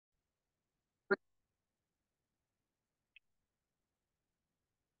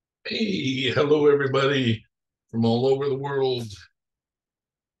Hey, hello everybody from all over the world.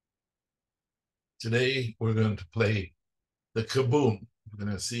 Today we're going to play the Kaboom. We're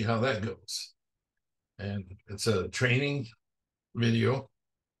going to see how that goes. And it's a training video.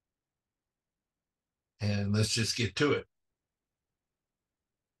 And let's just get to it.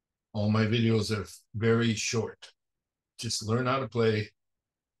 All my videos are very short. Just learn how to play.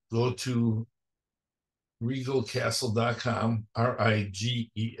 Go to regalcastle.com,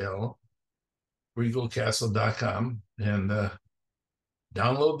 RIGEL, regalcastle.com, and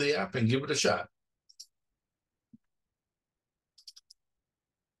download the app and give it a shot.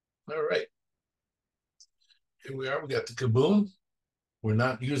 All right. Here we are. We got the Kaboom. We're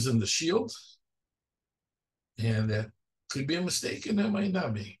not using the shield. And that could be a mistake, and that might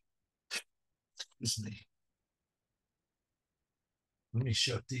not be. Excuse me. Let me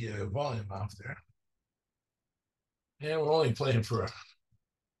shut the volume off there. And we're only playing for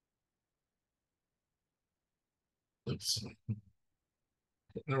oops, hitting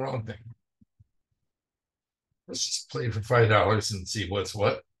the wrong thing. Let's just play for $5 and see what's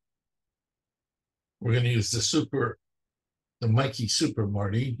what. We're going to use the Mikey Super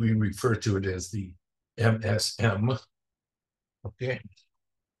Marty. We refer to it as the MSM. Okay.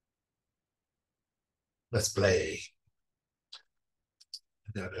 Let's play.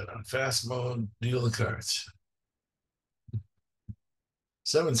 I got it on fast mode. Deal the cards.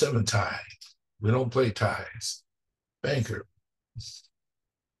 7-7 tie. We don't play ties. Banker.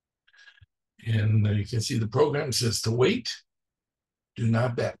 And you can see the program says to wait, do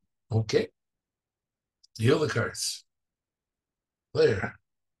not bet. Okay. Deal the cards. Player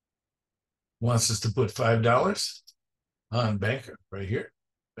wants us to put $5 on banker right here.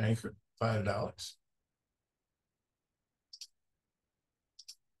 Banker, $5.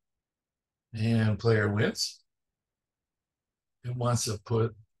 And player wins. It wants to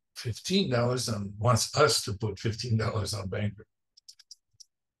put $15 on, wants us to put $15 on banker.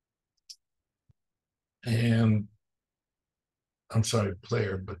 And I'm sorry,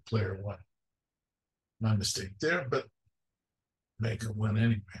 player, but player won. My mistake there, but banker won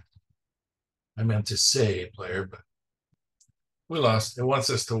anyway. I meant to say player, but we lost. It wants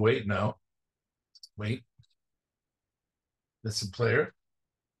us to wait now. Wait. That's a player.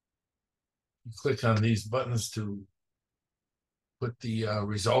 You click on these buttons to put the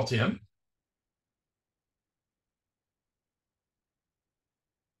result in.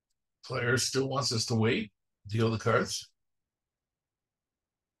 Player still wants us to wait. Deal the cards.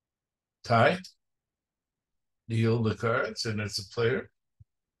 Tie. Deal the cards, and it's a player.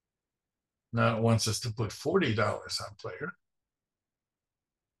 Now it wants us to put $40 on player.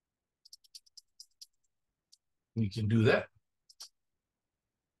 We can do that.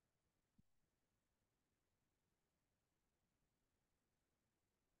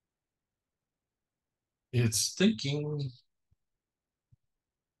 It's thinking.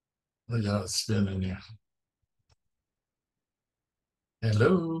 Look how it's spinning there.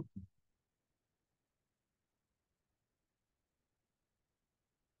 Hello.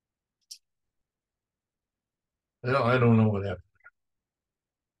 Well, I don't know what happened.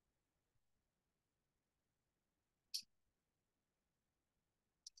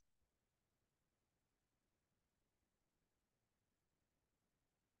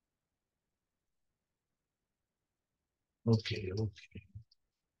 Okay.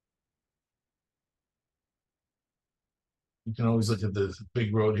 You can always look at the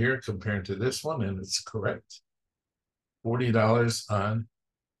big road here compared to this one, and it's correct. $40 on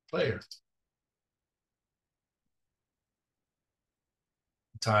player.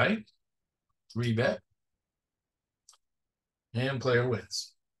 Tie, 3-bet, and player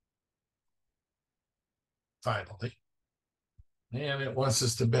wins. Finally. And it wants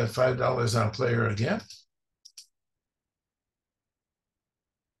us to bet $5 on player again.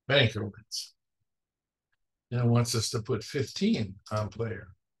 Banker wins. And it wants us to put 15 on player.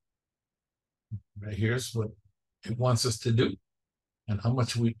 Right here's what it wants us to do and how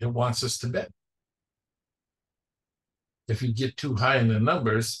much it wants us to bet. If you get too high in the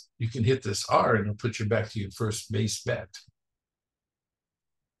numbers, you can hit this R and it'll put you back to your first base bet.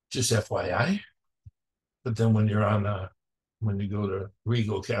 Just FYI. But then when you're on, when you go to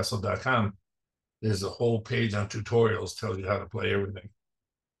regalcastle.com, there's a whole page on tutorials tells you how to play everything.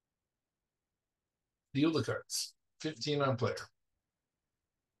 Deal the cards. 15 on player.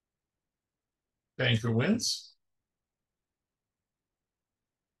 Banker wins.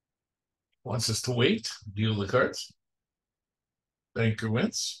 Wants us to wait. Deal the cards. Banker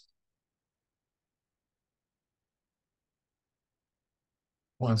wins.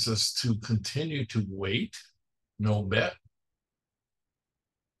 Wants us to continue to wait. No bet.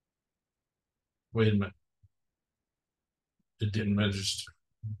 Wait a minute. It didn't register.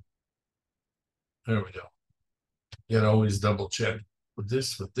 There we go. You gotta always double check with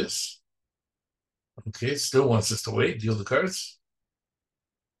this, Okay, it still wants us to wait. Deal the cards.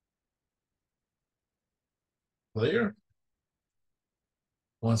 Player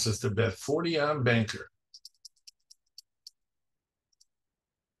wants us to bet 40 on banker.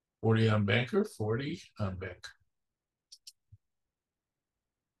 40 on banker, 40 on banker.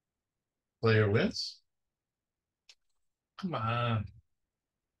 Player wins. Come on.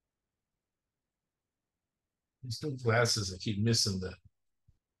 These new glasses, I keep missing the.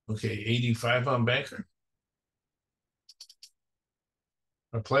 Okay, 85 on banker.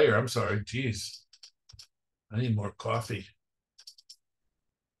 A player, I'm sorry. Geez. I need more coffee.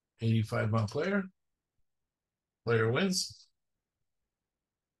 85 on player. Player wins.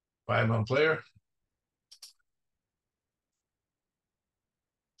 5 on player.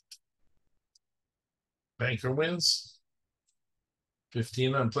 Banker wins.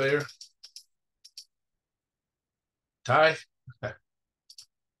 15 on player. Tie.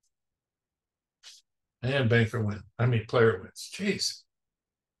 And banker win. I mean, player wins. Jeez.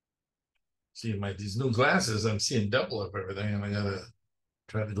 See, these new glasses, I'm seeing double of everything, and I gotta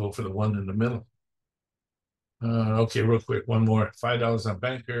try to go for the one in the middle. Okay, real quick, one more. $5 on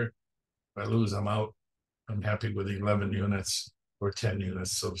banker. If I lose, I'm out. I'm happy with 11 units or 10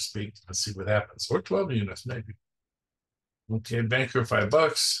 units, so to speak. Let's see what happens. Or 12 units, maybe. Okay, banker,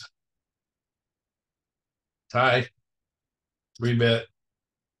 $5. Tie. Rebet.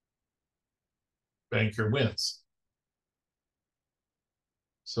 Banker wins.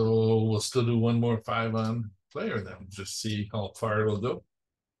 So we'll still do one more 5 on player then. Just see how far it'll go.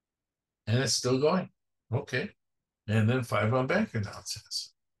 And it's still going. Okay. And then 5 on banker now, it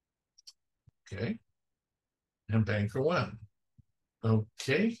says. Okay. And banker won.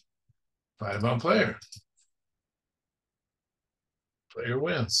 Okay. 5 on player. Player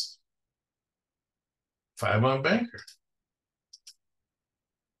wins. 5 on banker.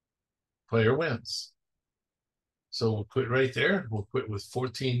 Player wins. So we'll quit right there. We'll quit with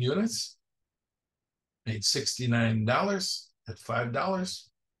 14 units. Made $69 at $5.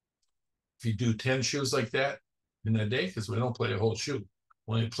 If you do 10 shoes like that in a day, because we don't play a whole shoe,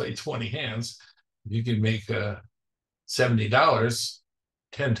 we only play 20 hands, you can make $70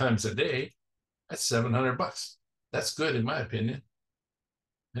 10 times a day. That's $700. That's good in my opinion.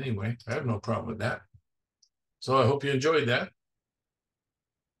 Anyway, I have no problem with that. So I hope you enjoyed that.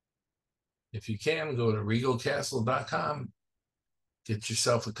 If you can, go to regalcastle.com, get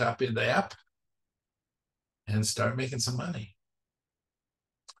yourself a copy of the app, and start making some money.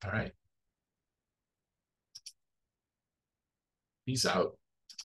 All right. Peace out.